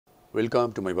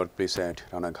Welcome to my workplace at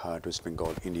Ranaghat, West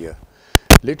Bengal, India.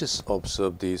 Let us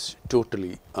observe this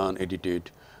totally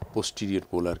unedited posterior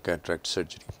polar cataract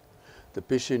surgery. The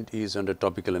patient is under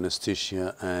topical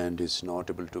anesthesia and is not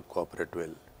able to cooperate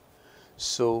well.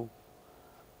 So,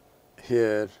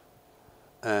 here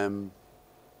I am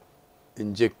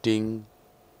injecting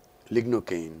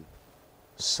lignocaine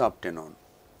subtenon,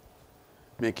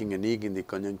 making a nig in the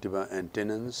conjunctiva and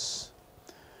tenons,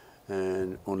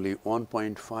 and only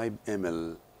 1.5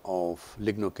 ml of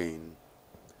lignocaine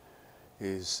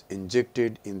is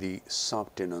injected in the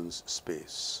subtenons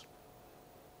space.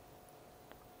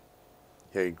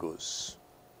 Here it goes,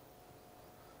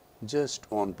 just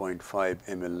 1.5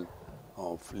 ml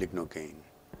of lignocaine,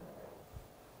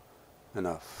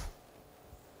 enough.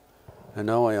 And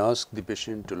now I ask the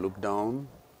patient to look down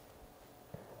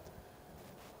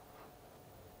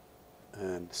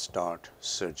and start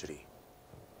surgery.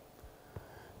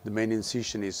 The main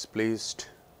incision is placed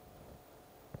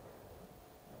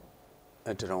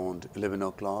at around 11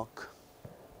 o'clock.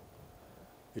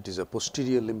 It is a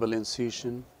posterior limbal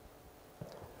incision.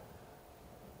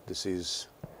 This is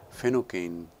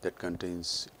phenocane that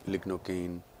contains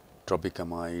lignocaine,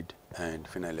 tropicamide and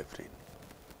phenylephrine.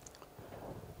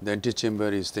 The antechamber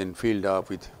is then filled up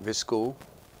with visco,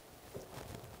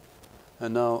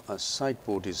 and now a side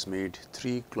port is made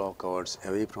 3 clock hours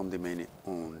away from the main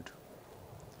wound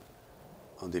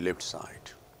on the left side.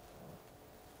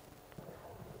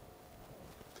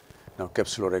 Now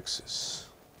capsular access,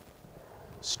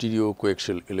 stereo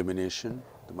coaxial illumination.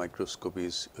 The microscope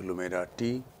is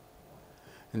Lumera-T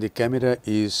and the camera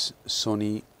is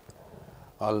Sony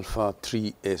Alpha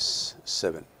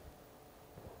 3S7.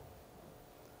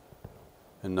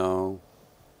 And now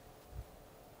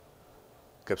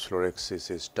capsular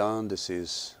axis is done. This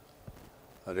is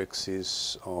a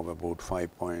axis of about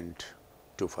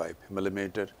 5.25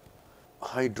 millimeter.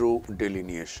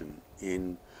 Hydrodelineation.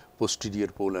 In posterior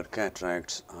polar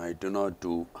cataracts, I do not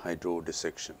do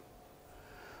hydrodissection.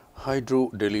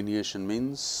 Hydrodelineation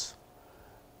means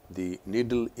the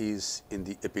needle is in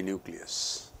the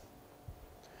epinucleus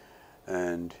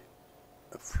and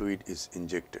a fluid is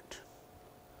injected.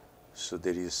 So,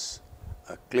 there is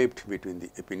a cleft between the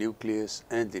epinucleus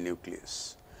and the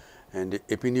nucleus, and the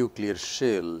epinuclear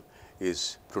shell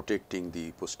is protecting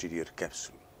the posterior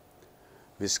capsule.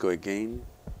 Visco again.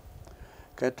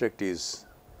 Cataract is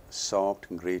soft,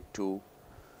 grade 2.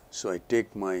 So, I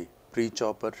take my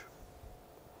pre-chopper,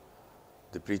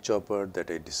 the pre-chopper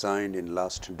that I designed in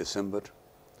last December,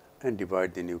 and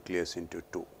divide the nucleus into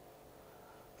 2.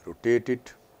 Rotate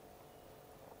it.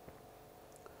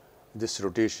 This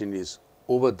rotation is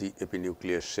over the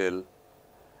epinuclear shell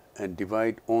and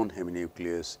divide on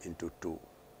heminucleus into 2.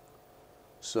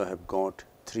 So, I have got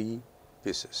 3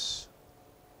 pieces.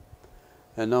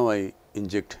 And now I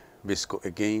inject visco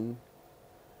again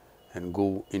and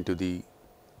go into the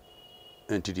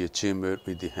anterior chamber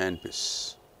with the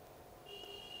handpiece.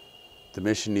 The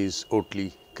machine is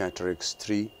Oertli Catarex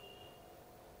 3.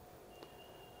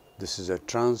 This is a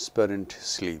transparent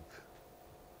sleeve.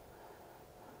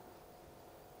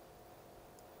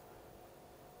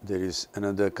 There is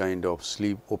another kind of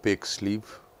sleeve, opaque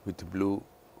sleeve with blue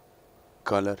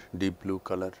color, deep blue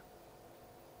color.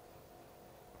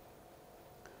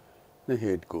 Now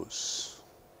here it goes.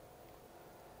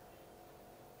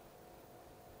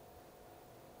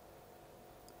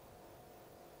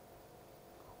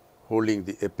 Holding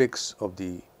the apex of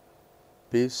the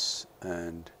piece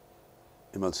and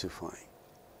emulsifying.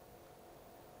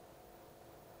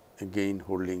 Again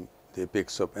holding the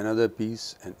apex of another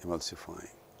piece and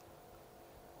emulsifying.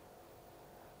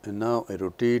 And now I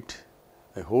rotate,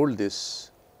 I hold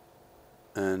this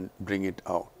and bring it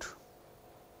out.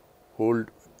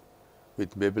 Hold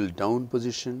with bevel down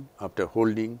position. After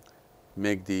holding,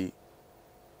 make the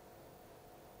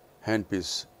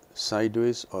handpiece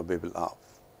sideways or bevel up.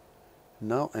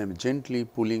 Now I am gently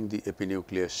pulling the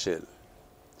epinuclear shell.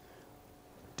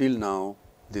 Till now,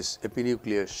 this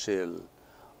epinuclear shell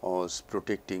was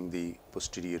protecting the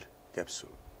posterior capsule.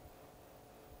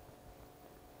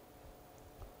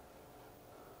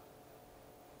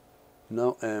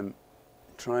 Now I am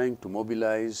trying to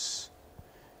mobilize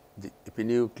the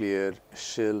epinuclear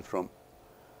shell from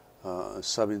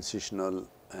subincisional,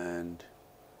 and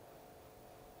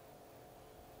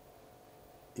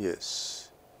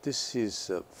yes, this is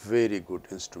a very good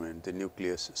instrument, the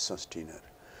nucleus sustainer,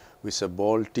 with a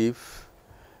ball tip,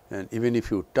 and even if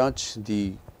you touch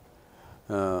the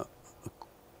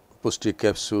posterior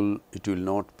capsule, it will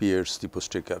not pierce the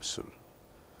posterior capsule.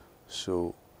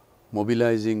 So,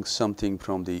 mobilizing something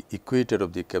from the equator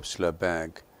of the capsular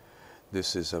bag,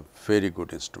 this is a very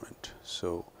good instrument.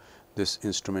 So, this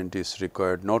instrument is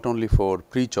required not only for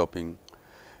pre-chopping,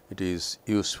 it is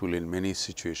useful in many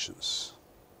situations.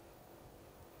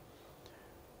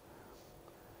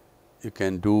 You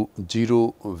can do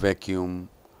zero vacuum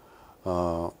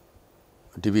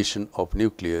division of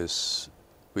nucleus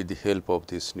with the help of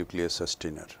this nucleus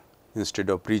sustainer. Instead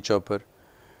of pre-chopper,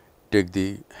 take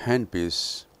the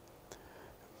handpiece,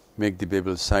 make the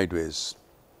bevel sideways,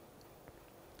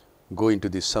 go into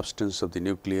the substance of the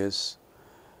nucleus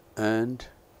and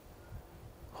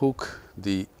hook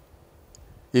the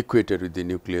equator with the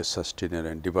nucleus sustainer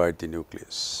and divide the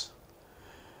nucleus.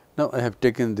 Now, I have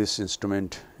taken this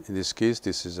instrument. In this case,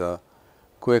 this is a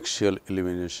coaxial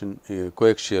illumination,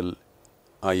 coaxial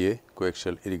IA,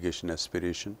 coaxial irrigation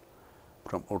aspiration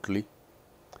from Oertli,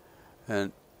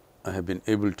 and I have been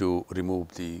able to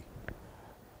remove the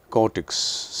cortex,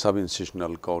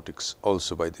 subincisional cortex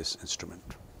also by this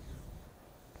instrument.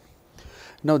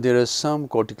 Now, there is some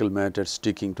cortical matter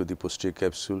sticking to the posterior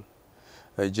capsule.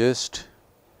 I just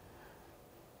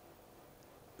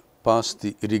pass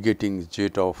the irrigating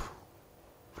jet of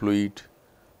fluid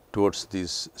towards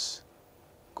these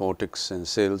cortex and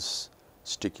cells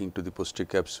sticking to the posterior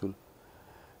capsule,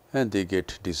 and they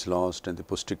get dislodged and the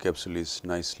posterior capsule is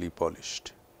nicely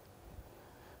polished.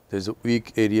 There is a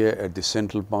weak area at the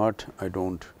central part. I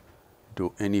do not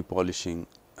do any polishing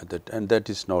at that, and that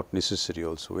is not necessary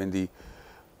also. When the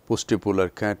posterior polar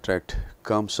cataract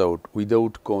comes out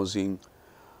without causing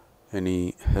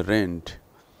any rent,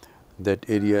 that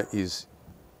area is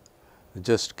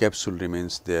just capsule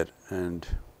remains there, and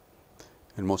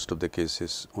in most of the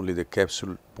cases only the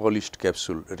capsule, polished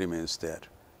capsule remains there,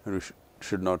 and we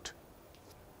should not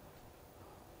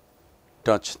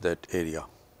touch that area.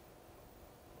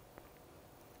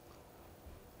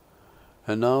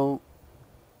 And now,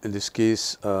 in this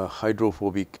case, a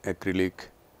hydrophobic acrylic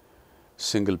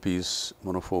single piece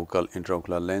monofocal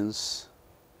intraocular lens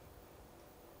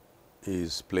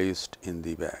is placed in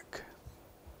the bag.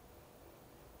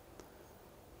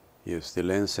 Yes, the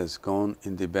lens has gone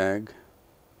in the bag.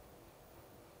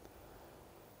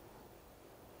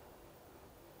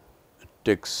 It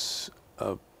takes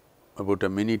about a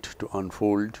minute to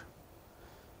unfold.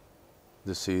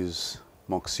 This is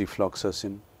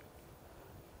moxifloxacin.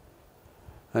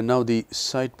 And now the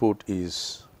side port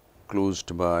is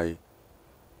closed by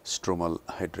stromal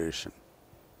hydration.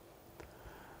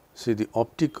 See, the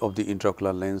optic of the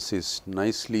intraocular lens is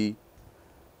nicely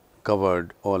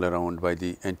covered all around by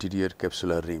the anterior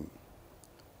capsular rim,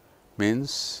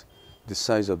 means the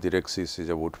size of the rexis is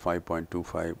about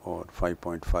 5.25 or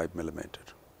 5.5 millimeter.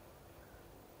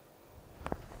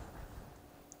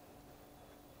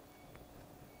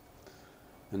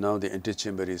 And now the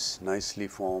antechamber is nicely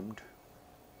formed.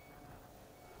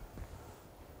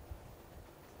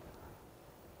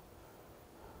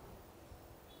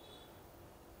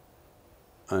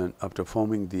 And after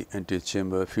forming the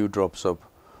antechamber, few drops of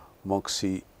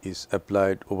moxi is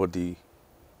applied over the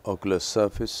ocular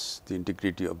surface, the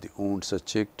integrity of the wounds are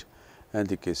checked, and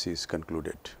the case is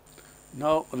concluded.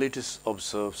 Now, let us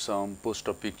observe some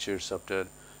post-op pictures after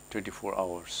 24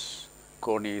 hours.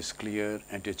 Cornea is clear,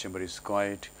 antechamber is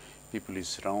quiet, pupil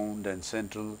is round and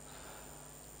central,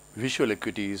 visual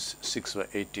acuity is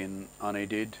 6/18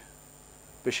 unaided.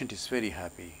 Patient is very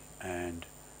happy and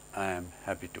I am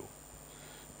happy too,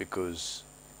 because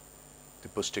the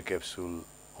posterior capsule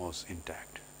was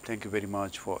intact. Thank you very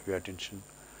much for your attention.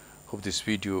 Hope this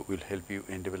video will help you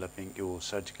in developing your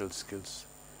surgical skills.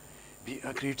 Be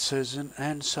a great surgeon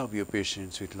and serve your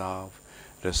patients with love,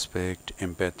 respect,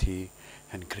 empathy,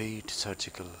 and great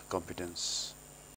surgical competence.